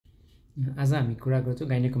आज हामी कुरा गर्छौँ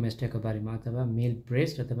गाइनेकोमेस्टियाको बारेमा अथवा मेल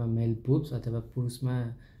ब्रेस्ट अथवा मेल बुब्स अथवा पुरुषमा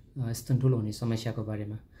स्तनठुलो हुने समस्याको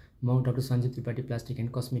बारेमा। म doctor Sanjeev Tripathi plastic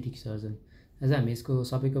and cosmetic surgeon. आज हामी यसको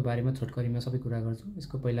सबैको बारेमा छोटकरीमा सबै कुरा गर्छौँ।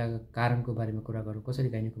 यसको पहिला कारणको बारेमा कुरा गरौँ, कसरी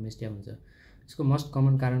गाइनेकोमेस्टिया हुन्छ। यसको मोस्ट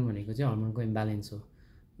कमन कारण भनेको चाहिँ हर्मोनको इम्ब्यालेन्स हो।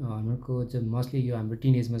 हर्मोनको चाहिँ मोस्टली यो हाम्रो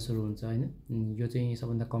टिनेजमा सुरु हुन्छ हैन। यो चाहिँ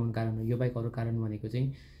सबभन्दा कमन कारण हो। यो बाहेक अरू कारण भनेको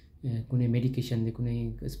चाहिँ कुनै मेडिकेसनले,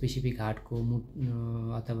 कुनै स्पेसिफिक हार्टको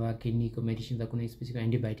अथवा किडनीको मेडिसिन र कुनै स्पेसिफिक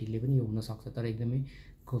एन्टिबायोटिकले पनि यो हुनसक्छ, तर एकदमै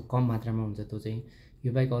कम मात्रामा हुन्छ त्यो चाहिँ।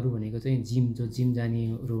 यो बाहेक अरू भनेको चाहिँ जिम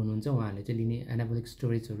जानेहरू हुनुहुन्छ, उहाँहरूले चाहिँ लिने एनाबोलिक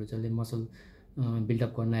स्टोरेजहरू जसले मसल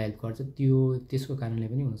बिल्डअप गर्न हेल्प गर्छ, त्यसको कारणले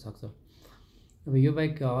पनि हुनसक्छ। अब यो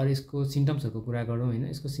बाहेक अरू यसको सिम्टम्सहरूको कुरा गरौँ होइन।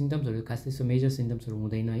 यसको सिम्टम्सहरू खास त्यस्तो मेजर सिम्टम्सहरू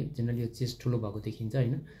हुँदैन है। जेनरली यो चेस्ट ठुलो भएको देखिन्छ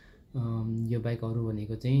होइन। यो बाहेक अरू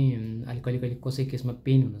भनेको चाहिँ अलिक कहिले कसै केसमा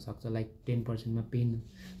पेन हुनसक्छ, लाइक 10% पेन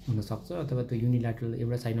हुनसक्छ, अथवा त्यो युनिल्याटरल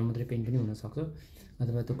एउटा साइडमा मात्रै पेन पनि हुनसक्छ,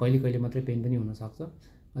 अथवा त्यो कहिले मात्रै पेन पनि हुनसक्छ,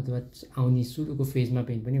 अथवा आउने सुरुको फेजमा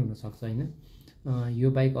पेन पनि हुनसक्छ होइन।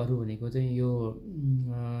 यो बाहेक अरू भनेको चाहिँ यो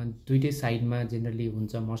दुइटै साइडमा जेनरली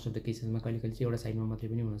हुन्छ मोस्ट अफ द केसेसमा, कहिले चाहिँ एउटा साइडमा मात्रै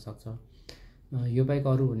पनि हुनसक्छ। यो बाहेक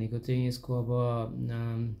अरू भनेको चाहिँ यसको अब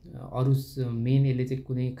अरू मेन यसले चाहिँ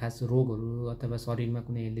कुनै खास रोगहरू अथवा शरीरमा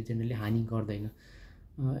कुनै यसले जेनरली हानि गर्दैन।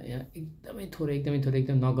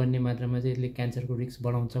 एकदम नगर्ने मात्रामा चाहिँ यसले क्यान्सरको रिस्क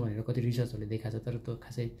बढाउँछ भनेर कति रिसर्चहरूले देखाएको छ, तर त्यो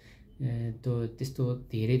खासै त्यो त्यस्तो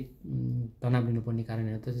धेरै तनाव लिनुपर्ने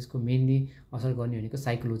कारणहरू त त्यसको मेनली असर गर्ने भनेको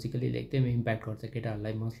साइकोलोजिकली यसले एकदमै इम्प्याक्ट गर्छ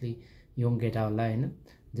केटाहरूलाई, मोस्टली यङ केटाहरूलाई होइन।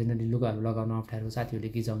 जेनरली लुगाहरू लगाउन अप्ठ्यारो, साथीहरूले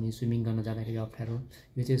गिजाउने, स्विमिङ गर्न जाँदाखेरि अप्ठ्यारो,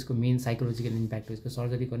 यो चाहिँ यसको मेन साइकोलोजिकल इम्प्याक्ट हो। यसको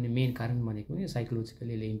सर्जरी गर्ने मेन कारण भनेको पनि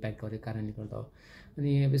साइकोलोजिकली यसले इम्प्याक्ट गरेको कारणले गर्दा हो।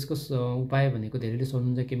 अनि अब यसको उपाय भनेको धेरैले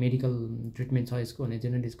सोध्नुहुन्छ कि मेडिकल ट्रिटमेन्ट छ यसको भने।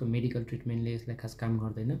 जेनरली यसको मेडिकल ट्रिटमेन्टले यसलाई खास काम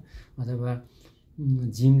गर्दैन, अथवा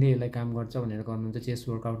जिमले यसलाई काम गर्छ भनेर गर्नुहुन्छ। चेस्ट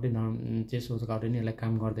वर्कआउटले नै यसलाई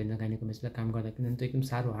काम गर्दैन, गाइनेकोमेस्टियालाई काम गर्दैन, किनभने त्यो एकदम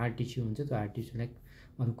साह्रो हार्ड टिस्यु हुन्छ। त्यो हार्ड टिस्युलाई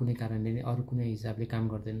अरू कुनै कारणले नै, अरू कुनै हिसाबले काम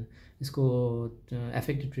गर्दैन। यसको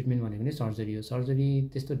एफेक्टिभ ट्रिटमेन्ट भनेको नै सर्जरी हो। सर्जरी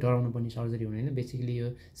त्यस्तो डराउनु पर्ने सर्जरी हुँदैन, बेसिकली यो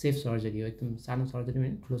सेफ सर्जरी हो। एकदम सानो सर्जरी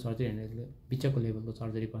होइन, ठुलो सर्जरी होइन, बिचको लेभलको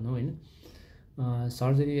सर्जरी भनौँ होइन।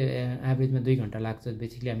 सर्जरी एभरेजमा 2 घन्टा लाग्छ।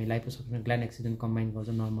 बेसिकली हामी लाइपोसक्सन ग्ल्यान्ड एक्सिडेन्ट कम्बाइन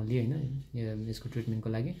गर्छौँ नर्मली होइन यसको ट्रिटमेन्टको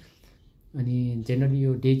लागि। अनि जेनरली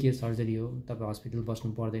यो डे केयर सर्जरी हो, तपाईँ हस्पिटल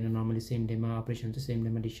बस्नु पर्दैन। नर्मली सेम डेमा अपरेसन हुन्छ, सेम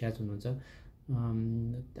डेमा डिस्चार्ज हुनुहुन्छ।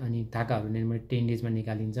 अनि धागाहरू नर्मली 10 डेजमा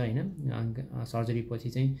निकालिन्छ होइन। सर्जरी पछि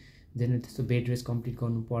चाहिँ जेनरली त्यस्तो बेड रेस्ट कम्प्लिट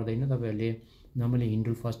गर्नु पर्दैन। तपाईँहरूले नर्मली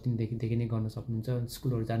हिन्डुल फर्स्ट दिनदेखि नै गर्न सक्नुहुन्छ।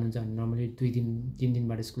 स्कुलहरू जानुहुन्छ भने नर्मली 3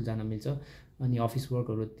 दिनबाट स्कुल जान मिल्छ, अनि अफिस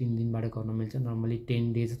वर्कहरू 3 दिनबाट गर्न मिल्छ। नर्मली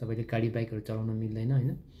 10 डेज तपाईँले गाडी बाइकहरू चलाउन मिल्दैन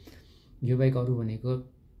होइन। यो बाहेक अरू भनेको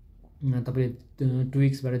तपाईँले 2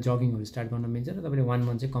 विक्सबाट जगिङहरू स्टार्ट गर्न मिल्छ, र तपाईँले 1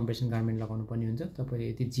 मन्थ चाहिँ कम्प्रेसन गार्मेन्ट लगाउनु पर्ने हुन्छ। तपाईँले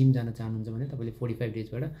यदि जिम जान चाहनुहुन्छ भने तपाईँले 45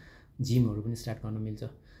 डेजबाट जिमहरू पनि स्टार्ट गर्न मिल्छ।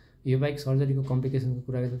 यो बाहेक सर्जरीको कम्प्लिकेसनको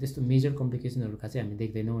कुरा गर्दा त्यस्तो मेजर कम्प्लिकेसनहरू खासै हामी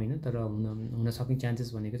देख्दैनौँ होइन। तर हुन सक्ने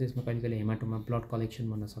चान्सेस भनेको चाहिँ यसमा कहिले हेमाटोमा ब्लड कलेक्सन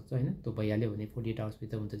भन्न सक्छ होइन। त्यो भइहाल्यो भने 48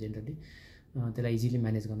 आवर्सभित्र हुन्छ जेनरली, त्यसलाई इजिली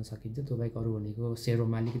म्यानेज गर्न सकिन्छ। त्यो बाहेक अरू भनेको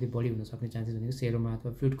सेरोमा अलिकति बढी हुन सक्ने चान्सेस भनेको सेरोमा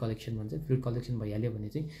अथवा फ्लुइड कलेक्सन भन्छ। फ्लुइड कलेक्सन भइहाल्यो भने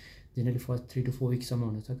चाहिँ जेनरली फर्स्ट 3 to 4 विकसम्म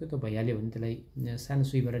हुनसक्छ। त्यो भइहाल्यो भने त्यसलाई सानो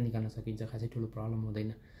सुईबाट निकाल्न सकिन्छ, खासै ठुलो प्रब्लम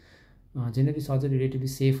हुँदैन। जेनरली सर्जरी रिलेटिभली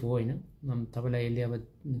सेफ हो होइन। तपाईँलाई यसले अब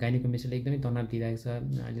गाइनेकोमेस्टियाले एकदमै तनाव दिइरहेको छ,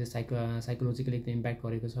 अहिले साइकोलोजिकली एकदम इम्प्याक्ट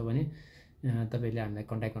गरेको छ भने तपाईँहरूले हामीलाई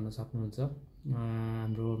कन्ट्याक्ट गर्न सक्नुहुन्छ।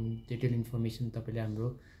 हाम्रो डिटेल इन्फर्मेसन तपाईँले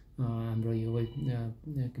हाम्रो यो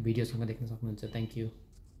भिडियोसँग देख्न सक्नुहुन्छ। Thank you.